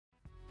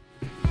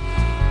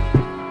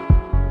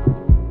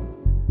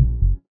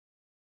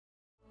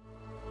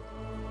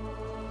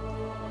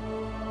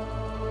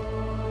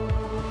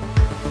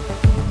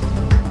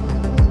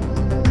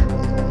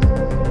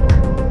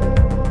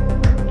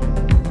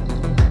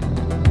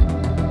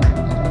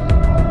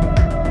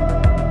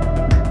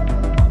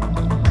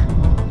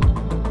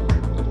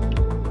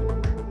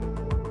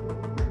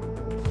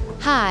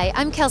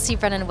Hi, I'm Kelsey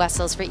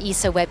Brennan-Wessels for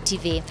ESA Web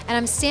TV, and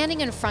I'm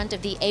standing in front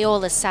of the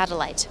Aeolus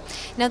satellite.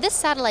 Now, this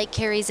satellite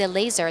carries a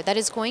laser that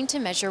is going to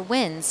measure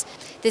winds.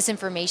 This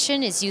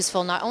information is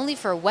useful not only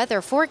for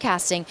weather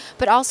forecasting,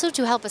 but also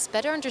to help us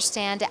better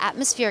understand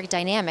atmospheric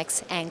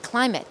dynamics and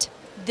climate.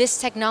 This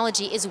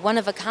technology is one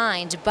of a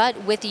kind,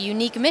 but with a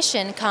unique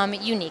mission come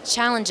unique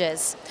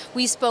challenges.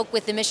 We spoke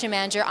with the mission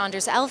manager,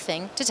 Anders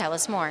Elfving, to tell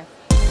us more.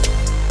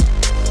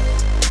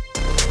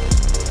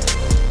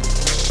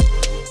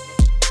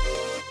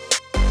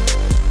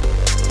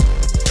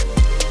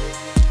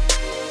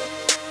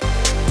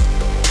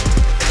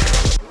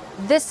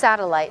 This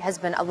satellite has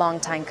been a long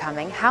time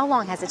coming. How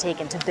long has it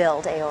taken to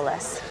build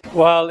Aeolus?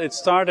 Well, it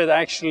started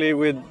actually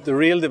with the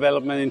real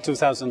development in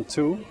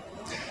 2002.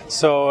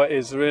 So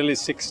it's really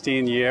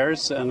 16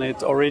 years, and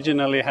it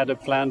originally had a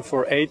plan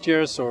for 8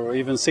 years or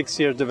even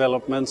 6-year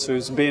development. So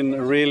it's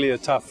been really a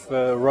tough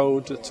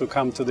road to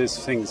come to these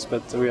things,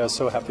 but we are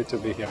so happy to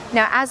be here.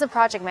 Now, as a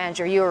project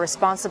manager, you are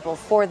responsible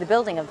for the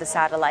building of the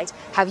satellite.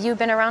 Have you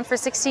been around for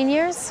 16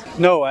 years?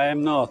 No, I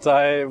am not.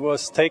 I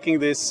was taking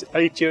this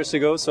 8 years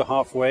ago, so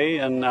halfway,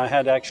 and I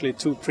had actually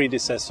 2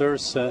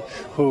 predecessors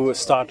who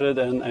started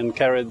and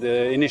carried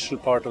the initial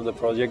part of the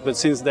project. But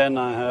since then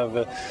I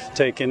have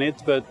taken it,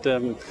 but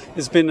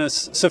it's been a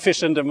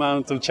sufficient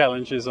amount of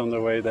challenges on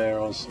the way there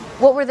also.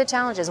 What were the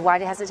challenges? Why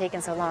has it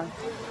taken so long?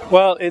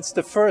 Well, it's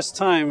the first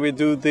time we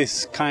do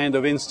this kind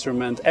of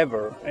instrument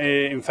ever.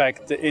 In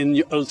fact,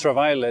 in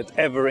ultraviolet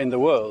ever in the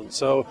world.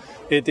 So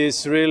it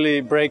is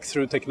really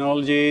breakthrough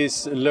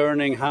technologies,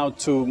 learning how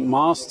to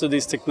master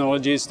these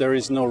technologies. There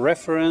is no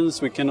reference.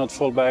 We cannot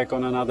fall back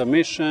on another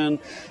mission.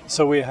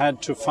 So we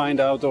had to find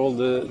out all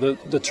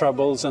the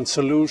troubles and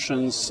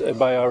solutions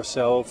by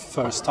ourselves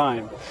first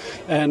time.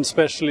 And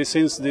especially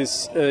since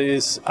this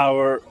is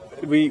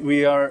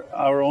we are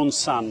our own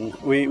sun.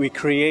 We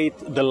create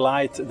the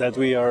light that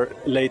we are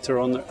later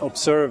on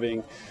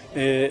observing.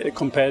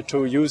 Compared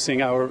to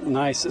using our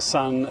nice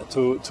sun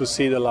to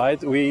see the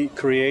light, we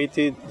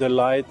created the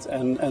light,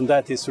 and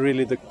that is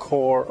really the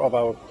core of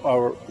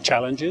our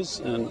challenges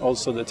and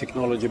also the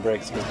technology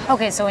breakthrough.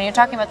 Okay, so when you're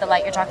talking about the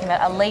light, you're talking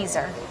about a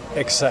laser.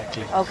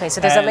 Exactly. Okay,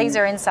 so there's a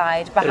laser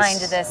inside behind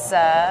this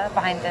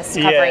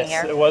covering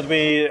here. Yes, what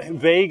we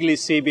vaguely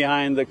see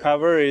behind the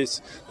cover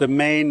is the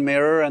main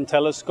mirror and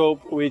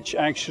telescope, which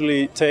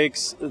actually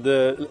takes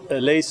the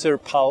laser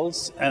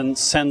pulse and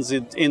sends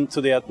it into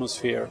the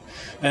atmosphere.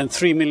 And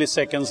 3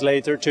 milliseconds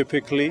later,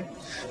 typically,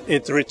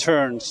 it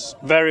returns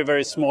very,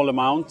 very small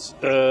amount,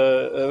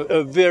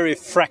 a very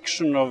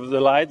fraction of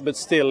the light, but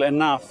still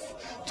enough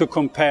to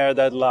compare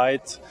that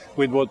light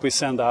with what we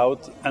send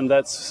out. And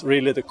that's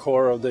really the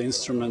core of the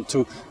instrument,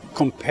 to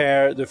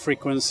compare the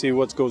frequency,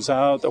 what goes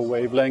out, or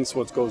wavelengths,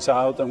 what goes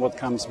out and what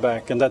comes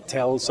back. And that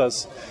tells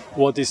us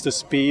what is the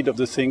speed of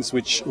the things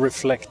which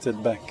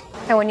reflected back.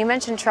 And when you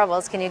mention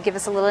troubles, can you give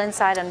us a little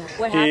insight on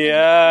what happened?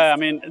 Yeah, I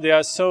mean, there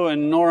are so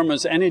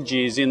enormous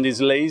energies in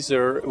this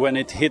laser when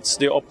it hits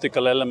the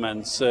optical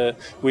elements.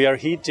 We are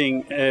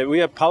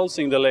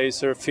pulsing the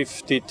laser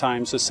 50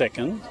 times a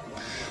second.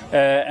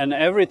 And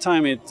every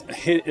time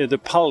the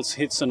pulse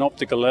hits an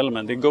optical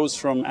element, it goes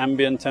from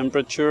ambient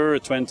temperature,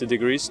 20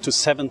 degrees, to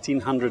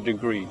 1700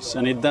 degrees.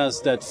 And it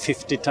does that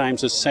 50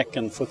 times a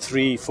second for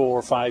 3,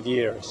 4, 5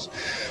 years.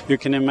 You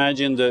can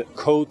imagine the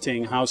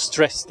coating, how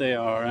stressed they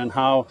are and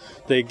how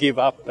they give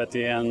up at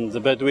the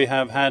end. But we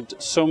have had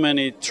so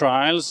many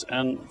trials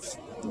and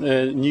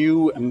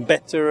new and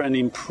better and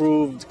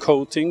improved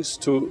coatings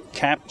to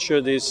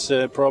capture this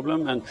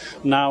problem. And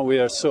now we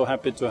are so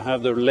happy to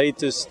have the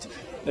latest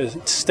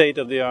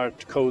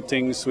state-of-the-art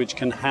coatings which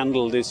can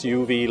handle this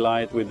UV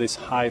light with this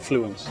high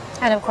fluence.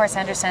 And of course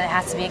I understand it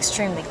has to be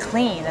extremely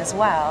clean as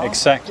well.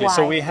 Exactly. Why?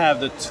 So we have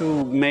the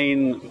 2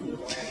 main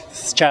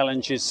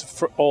challenges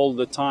for all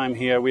the time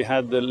here. We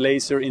had the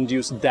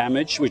laser-induced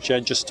damage, which I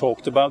just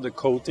talked about, the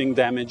coating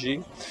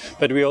damaging,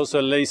 but we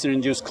also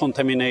laser-induced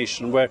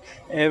contamination, where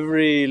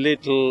every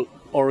little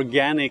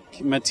organic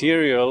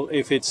material,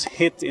 if it's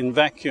hit in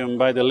vacuum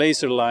by the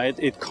laser light,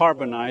 it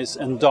carbonizes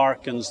and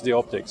darkens the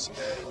optics.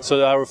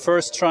 So our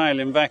first trial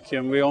in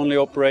vacuum, we only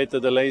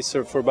operated the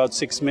laser for about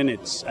 6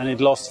 minutes, and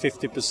it lost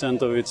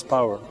 50% of its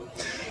power.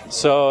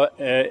 So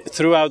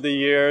throughout the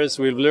years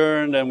we've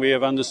learned and we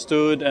have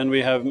understood and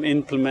we have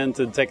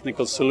implemented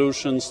technical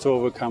solutions to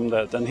overcome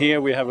that. And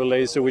here we have a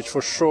laser which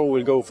for sure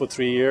will go for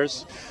 3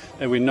 years.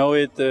 And we know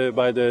it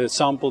by the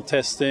sample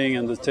testing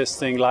and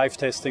the live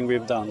testing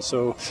we've done.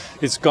 So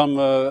it's come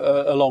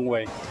a long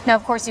way. Now,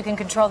 of course, you can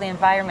control the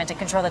environment and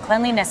control the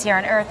cleanliness here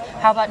on Earth.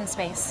 How about in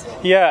space?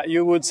 Yeah,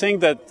 you would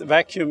think that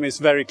vacuum is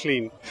very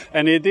clean.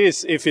 And it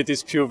is if it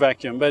is pure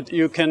vacuum. But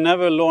you can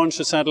never launch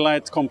a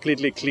satellite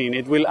completely clean.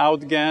 It will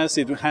outgas,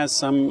 it has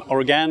some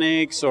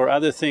organics or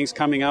other things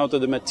coming out of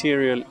the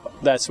material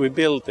That's we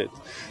built it.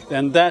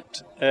 And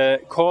that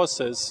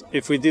causes,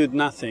 if we did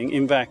nothing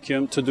in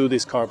vacuum, to do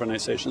this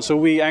carbonization. So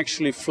we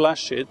actually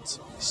flush it,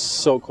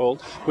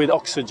 so-called, with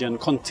oxygen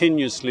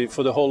continuously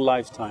for the whole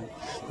lifetime.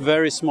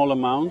 Very small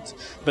amount,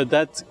 but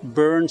that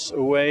burns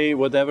away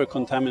whatever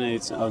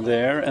contaminates are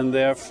there, and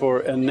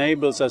therefore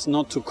enables us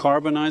not to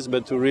carbonize,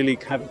 but to really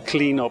have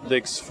clean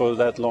optics for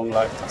that long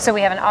lifetime. So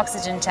we have an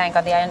oxygen tank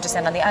on I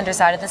understand, on the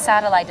underside of the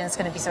satellite, and it's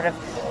going to be sort of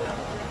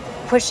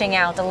pushing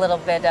out a little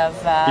bit of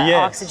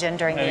oxygen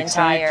during the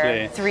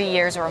entire 3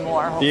 years or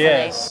more, hopefully.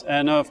 Yes,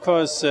 and of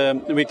course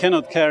we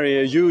cannot carry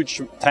a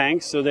huge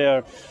tank, so there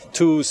are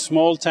 2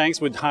 small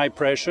tanks with high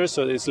pressure,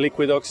 so it's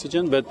liquid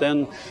oxygen, but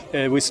then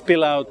we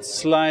spill out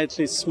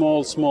slightly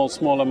small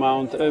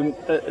amount,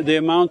 the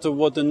amount of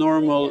what the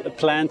normal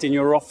plant in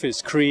your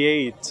office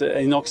creates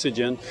in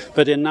oxygen,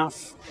 but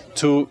enough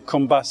to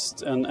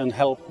combust and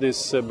help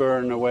this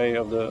burn away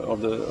of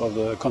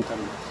the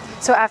contaminant.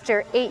 So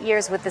after 8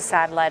 years with the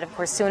satellite, of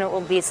course, soon it will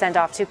be sent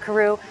off to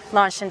Kourou,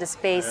 launched into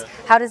space.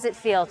 How does it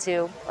feel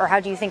to, or how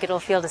do you think it'll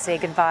feel to say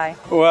goodbye?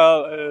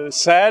 Well,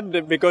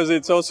 sad, because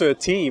it's also a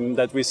team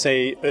that we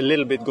say a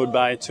little bit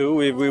goodbye to.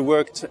 We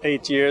worked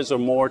 8 years or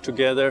more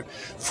together,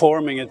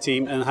 forming a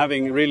team and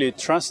having really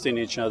trust in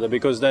each other,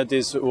 because that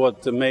is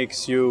what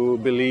makes you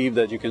believe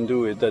that you can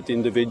do it, that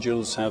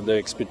individuals have the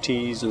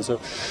expertise and so.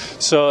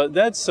 So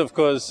that's, of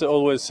course,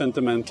 always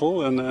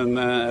sentimental,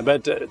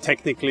 but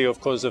technically, of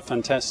course, a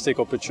fantastic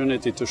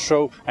opportunity to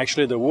show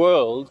actually the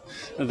world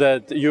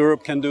that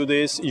Europe can do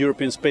this.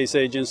 European Space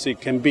Agency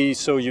can be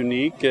so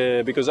unique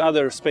because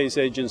other space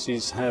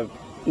agencies have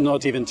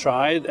not even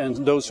tried,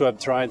 and those who have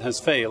tried has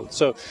failed.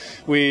 So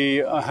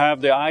we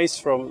have the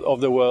eyes of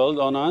the world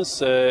on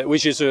us,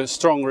 which is a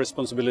strong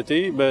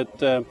responsibility,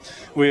 but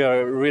we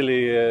are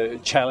really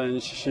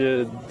challenged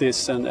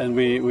this, and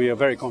we are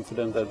very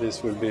confident that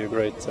this will be a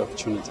great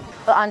opportunity.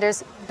 Well,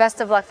 Anders, best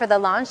of luck for the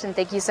launch, and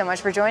thank you so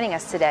much for joining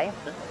us today.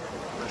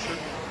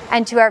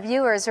 And to our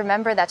viewers,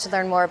 remember that to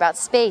learn more about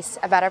space,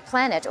 about our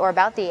planet, or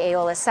about the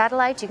Aeolus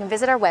satellite, you can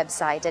visit our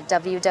website at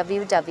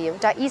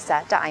www.esa.int.